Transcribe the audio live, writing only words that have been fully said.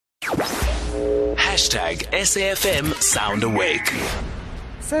#SAFM Sound Awake.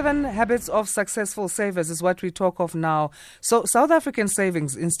 7 habits of successful savers is what we talk of now. So, South African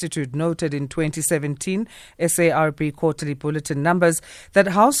Savings Institute noted in 2017 SARB quarterly bulletin numbers that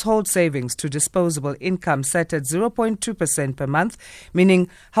household savings to disposable income sat at 0.2% per month, meaning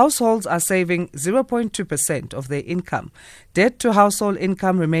households are saving 0.2% of their income. Debt to household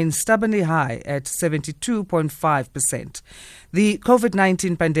income remains stubbornly high at 72.5%. The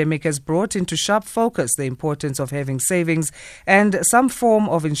COVID-19 pandemic has brought into sharp focus the importance of having savings and some form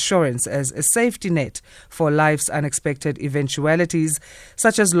of insurance as a safety net for life's unexpected eventualities,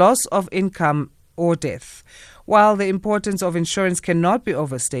 such as loss of income or death. While the importance of insurance cannot be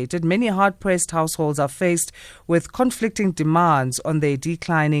overstated, many hard-pressed households are faced with conflicting demands on their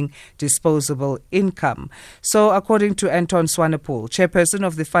declining disposable income. So, according to Anton, Swanepoel, Chairperson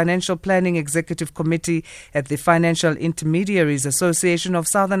of the Financial Planning Executive Committee at the Financial Intermediaries Association of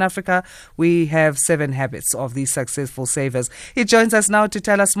Southern Africa, we have 7 habits of these successful savers. He joins us now to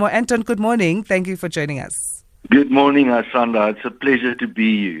tell us more. Anton, good morning. Thank you for joining us. Good morning, Asanda. It's a pleasure to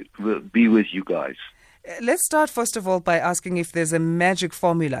be with you guys. Let's start first of all by asking if there's a magic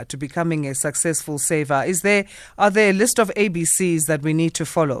formula to becoming a successful saver. Are there a list of ABCs that we need to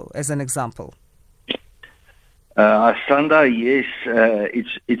follow as an example? Asanda, yes,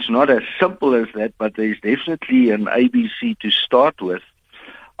 it's not as simple as that, but there's definitely an ABC to start with.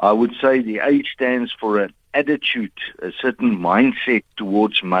 I would say the A stands for an attitude, a certain mindset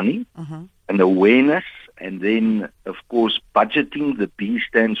towards money, an awareness, and then, of course, budgeting. The B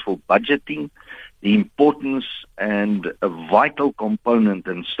stands for budgeting, the importance and a vital component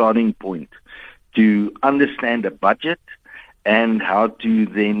and starting point to understand a budget and how to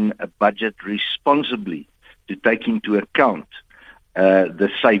then budget responsibly to take into account the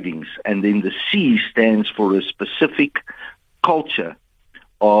savings. And then the C stands for a specific culture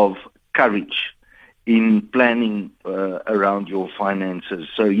of courage in planning around your finances.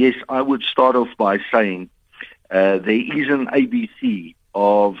 So yes, I would start off by saying there is an ABC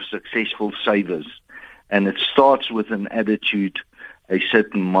of successful savers, and it starts with an attitude, a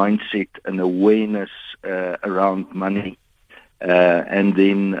certain mindset, an awareness around money, and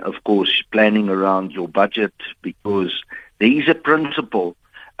then, of course, planning around your budget, because there is a principle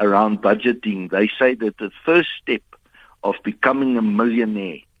around budgeting. They say that the first step of becoming a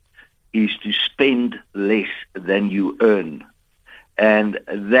millionaire is to spend less than you earn. And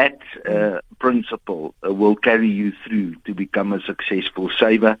that principle will carry you through to become a successful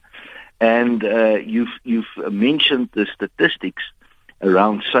saver. And you've mentioned the statistics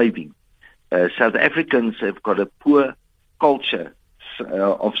around saving. South Africans have got a poor culture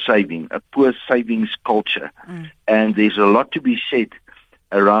of saving, a poor savings culture. And there's a lot to be said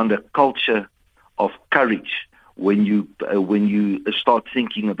around a culture of courage when you start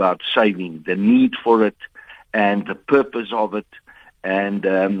thinking about saving, the need for it and the purpose of it, and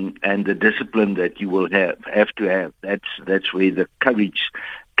the discipline that you will have to have. That's where the courage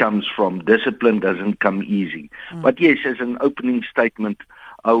comes from. Discipline doesn't come easy. But yes, as an opening statement,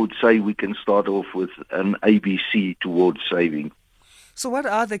 I would say we can start off with an ABC towards saving. So what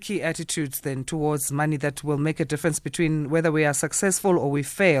are the key attitudes then towards money that will make a difference between whether we are successful or we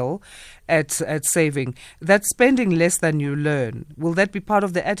fail at saving? That spending less than you learn, will that be part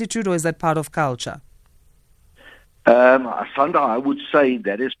of the attitude or is that part of culture? Sandra, I would say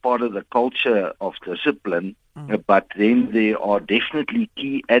that is part of the culture of discipline, but then there are definitely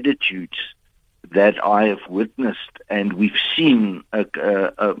key attitudes that I have witnessed and we've seen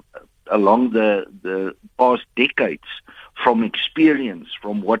along the past decades from experience,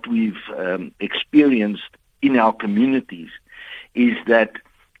 from what we've experienced in our communities, is that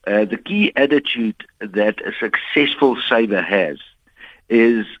the key attitude that a successful saver has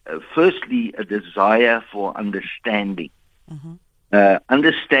is firstly a desire for understanding.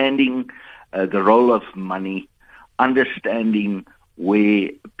 Understanding the role of money, understanding where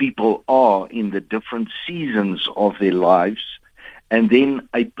people are in the different seasons of their lives, and then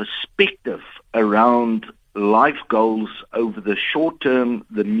a perspective around life goals over the short term,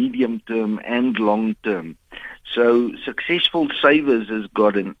 the medium term, and long term. So successful savers has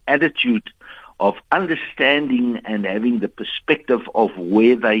got an attitude of understanding and having the perspective of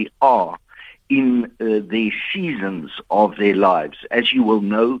where they are in their seasons of their lives. As you will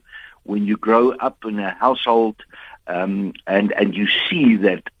know, when you grow up in a household and you see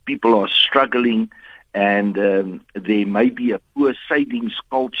that people are struggling and there may be a poor savings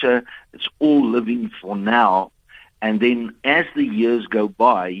culture, it's all living for now. And then as the years go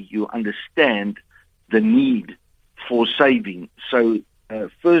by, you understand the need for saving. So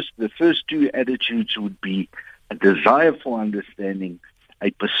the first two attitudes would be a desire for understanding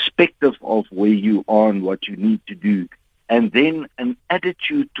a perspective of where you are and what you need to do, and then an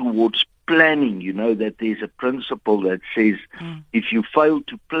attitude towards planning. You know that there's a principle that says if you fail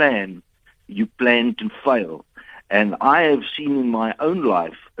to plan, you plan to fail. And I have seen in my own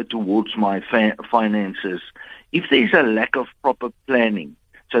life towards my finances, if there's a lack of proper planning,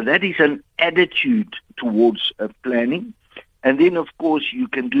 so that is an attitude towards planning. And then, of course, you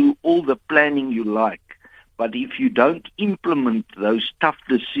can do all the planning you like. But if you don't implement those tough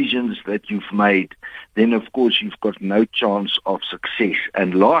decisions that you've made, then, of course, you've got no chance of success.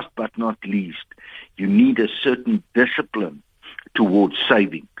 And last but not least, you need a certain discipline towards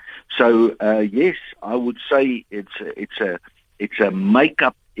saving. So, yes, I would say it's a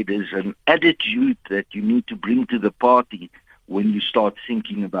makeup. It is an attitude that you need to bring to the party when you start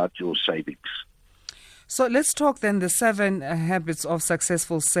thinking about your savings. So let's talk then the 7 habits of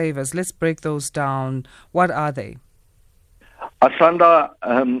successful savers. Let's break those down. What are they? Asanda,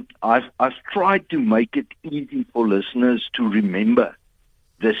 I've tried to make it easy for listeners to remember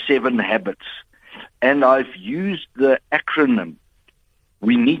the 7 habits. And I've used the acronym.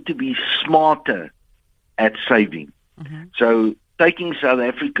 We need to be smarter at saving. Mm-hmm. So taking South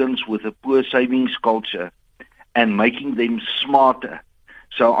Africans with a poor savings culture and making them smarter.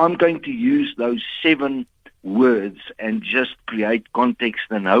 So I'm going to use those 7 words and just create context,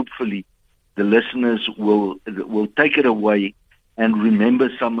 and hopefully the listeners will take it away and remember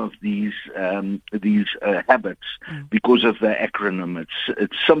some of these habits because of the acronym.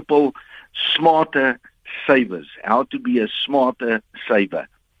 It's simple: smarter savers. How to be a smarter saver.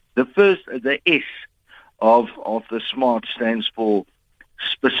 The S of the SMART stands for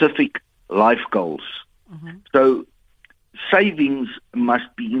specific life goals. Mm-hmm. So savings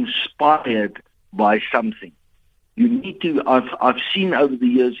must be inspired by something. You need to, I've seen over the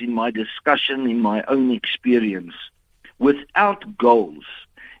years in my discussion, in my own experience, without goals,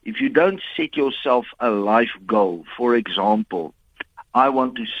 if you don't set yourself a life goal, for example, I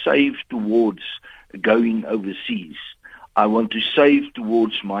want to save towards going overseas. I want to save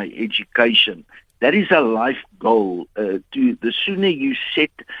towards my education. That is a life goal. The sooner you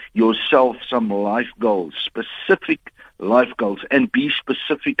set yourself some life goals, specific life goals, and be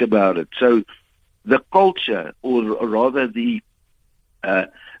specific about it. So the culture, or rather the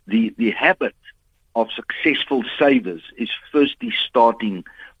habit of successful savers, is firstly starting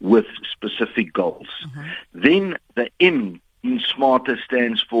with specific goals. Mm-hmm. Then the M in SMARTER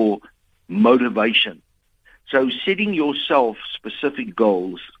stands for motivation. So setting yourself specific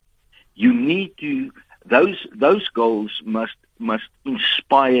goals, you need to, those goals must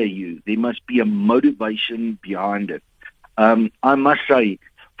inspire you. There must be a motivation behind it. I must say,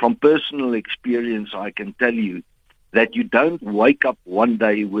 from personal experience, I can tell you that you don't wake up one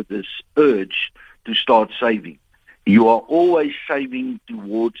day with this urge to start saving. You are always saving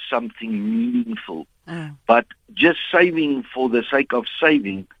towards something meaningful. But just saving for the sake of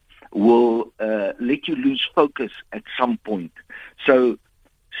saving will let you lose focus at some point. So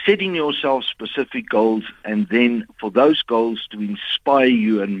setting yourself specific goals, and then for those goals to inspire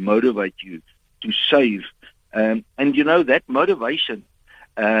you and motivate you to save. And you know, that motivation,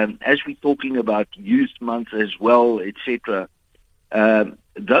 as we're talking about Youth Month as well, etc.,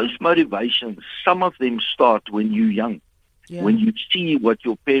 those motivations, some of them start when you're young. Yeah. When you see what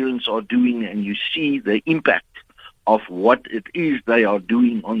your parents are doing and you see the impact of what it is they are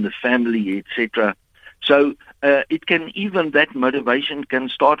doing on the family, etc. So it can even, that motivation can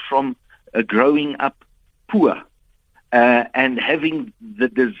start from growing up poor and having the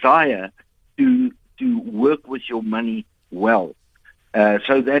desire to work with your money well.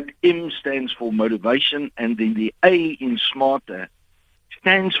 So that M stands for motivation, and then the A in SMARTER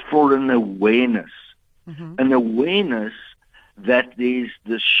stands for an awareness. Mm-hmm. An awareness that there's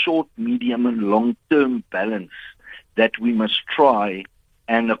the short, medium, and long-term balance that we must try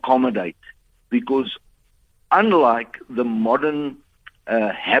and accommodate. Because unlike the modern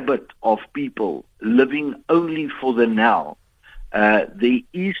habit of people living only for the now, there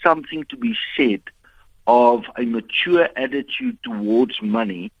is something to be said of a mature attitude towards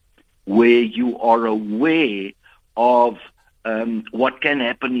money, where you are aware of what can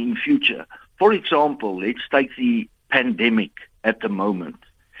happen in future. For example, let's take the pandemic at the moment.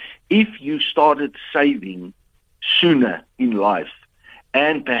 If you started saving sooner in life,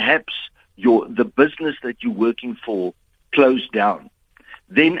 and perhaps the business that you're working for closed down,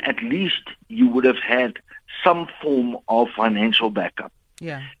 then at least you would have had some form of financial backup.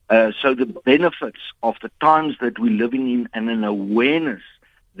 Yeah. So the benefits of the times that we're living in, and an awareness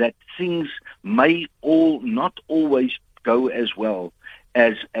that things may not always go as well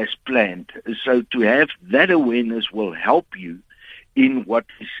as planned. So to have that awareness will help you in what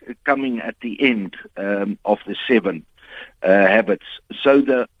is coming at the end of the 7 habits. So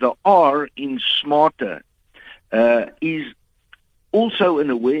the R in smarter is also an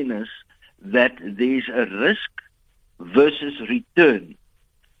awareness that there's a risk versus return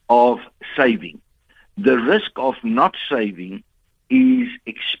of saving. The risk of not saving is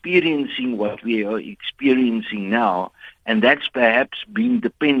experiencing what we are experiencing now, and that's perhaps being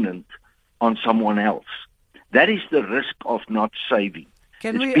dependent on someone else. That is the risk of not saving.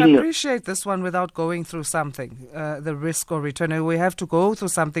 Can we appreciate this one without going through something, the risk or return? We have to go through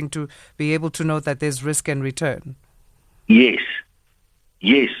something to be able to know that there's risk and return. Yes.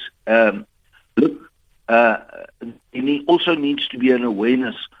 Look, it also needs to be an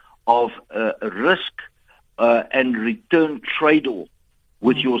awareness of risk and return trade-off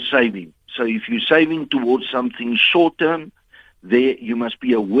with your saving. So if you're saving towards something short-term, there you must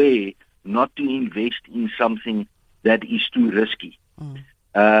be aware not to invest in something that is too risky,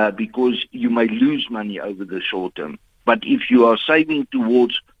 because you may lose money over the short term. But if you are saving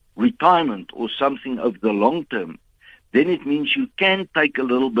towards retirement or something over the long term, then it means you can take a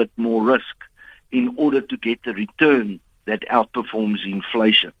little bit more risk in order to get a return that outperforms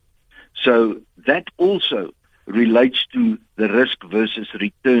inflation. So that also relates to the risk versus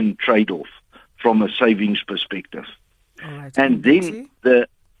return trade-off from a savings perspective. All right. And then the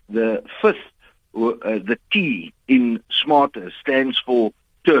fifth, the T in smarter stands for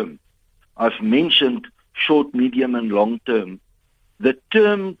term. I've mentioned short, medium, and long term. The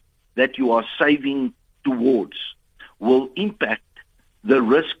term that you are saving towards will impact the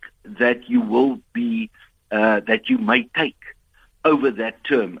risk that you will be, that you may take over that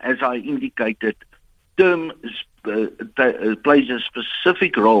term. As I indicated, term plays a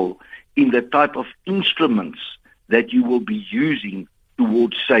specific role in the type of instruments that you will be using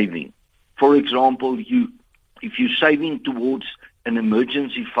towards saving. For example, if you're saving towards an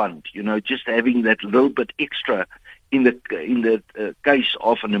emergency fund, just having that little bit extra in the case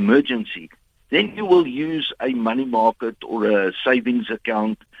of an emergency, then you will use a money market or a savings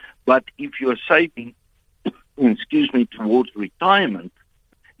account. But if you're saving, towards retirement,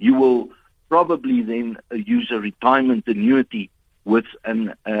 you will probably then use a retirement annuity with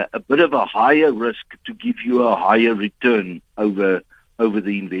a bit of a higher risk to give you a higher return over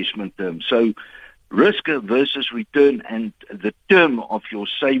the investment term. So risk versus return and the term of your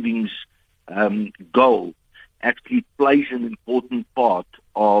savings goal actually plays an important part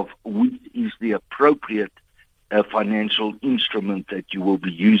of which is the appropriate financial instrument that you will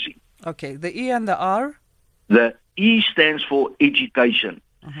be using. Okay, the E and the R? The E stands for education.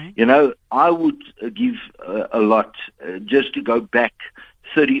 I would give a lot just to go back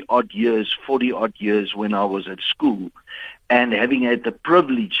 30-odd years, 40-odd years when I was at school and having had the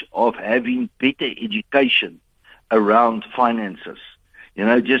privilege of having better education around finances.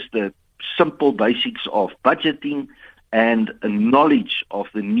 Just the simple basics of budgeting and a knowledge of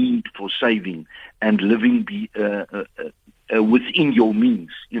the need for saving and living within your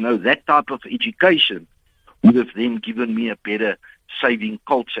means. That type of education would have then given me a better saving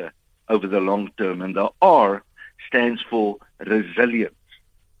culture over the long term. And the R stands for resilience.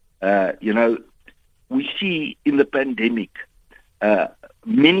 We see in the pandemic,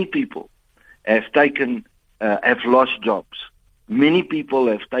 many people have lost jobs. Many people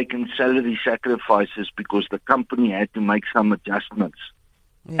have taken salary sacrifices because the company had to make some adjustments.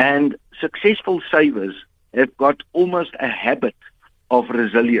 Yeah. And successful savers have got almost a habit of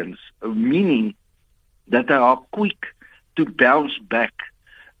resilience, meaning that they are quick to bounce back.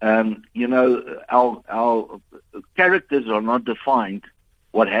 Our characters are not defined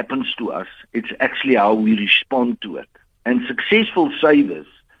what happens to us. It's actually how we respond to it. And successful savers,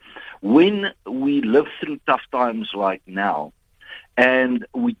 when we live through tough times like now, and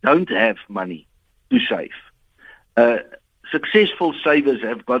we don't have money to save, successful savers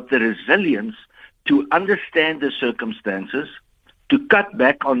have got the resilience to understand the circumstances, to cut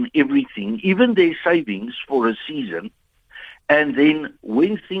back on everything, even their savings for a season, and then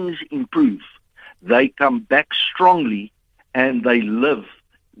when things improve, they come back strongly and they live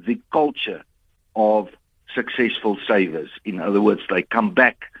the culture of successful savers. In other words, they come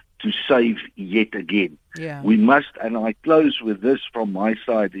back to save yet again. Yeah. We must, and I close with this from my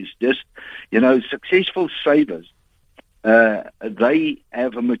side, is just, successful savers, they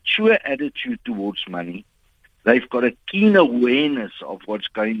have a mature attitude towards money. They've got a keen awareness of what's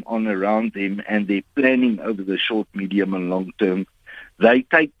going on around them and they're planning over the short, medium, and long term. They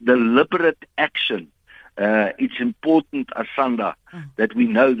take deliberate action. It's important, Asanda, that we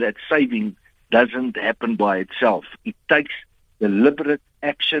know that saving doesn't happen by itself. It takes deliberate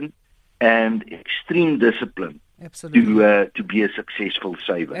action and extreme discipline Absolutely. to be a successful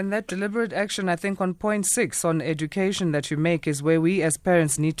saver. And that deliberate action, I think, on point 6 on education that you make is where we as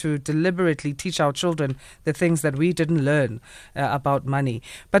parents need to deliberately teach our children the things that we didn't learn about money.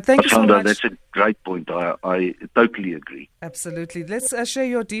 But thank you so Sandra, much. that's a great point. I totally agree. Absolutely. Let's share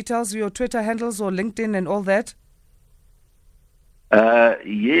your details, your Twitter handles or LinkedIn and all that.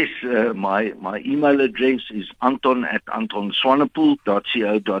 Yes, my email address is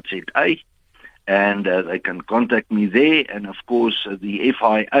anton@antonswanepoel.co.za. And they can contact me there. And of course, the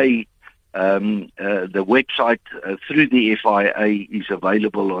FIA, the website through the FIA is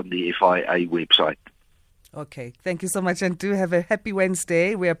available on the FIA website. Okay. Thank you so much. And do have a happy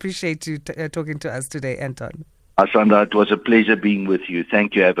Wednesday. We appreciate you talking to us today, Anton. Asanda, it was a pleasure being with you.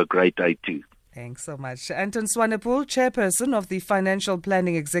 Thank you. Have a great day too. Thanks so much. Anton Swanepoel, Chairperson of the Financial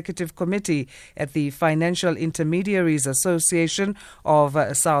Planning Executive Committee at the Financial Intermediaries Association of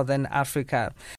Southern Africa.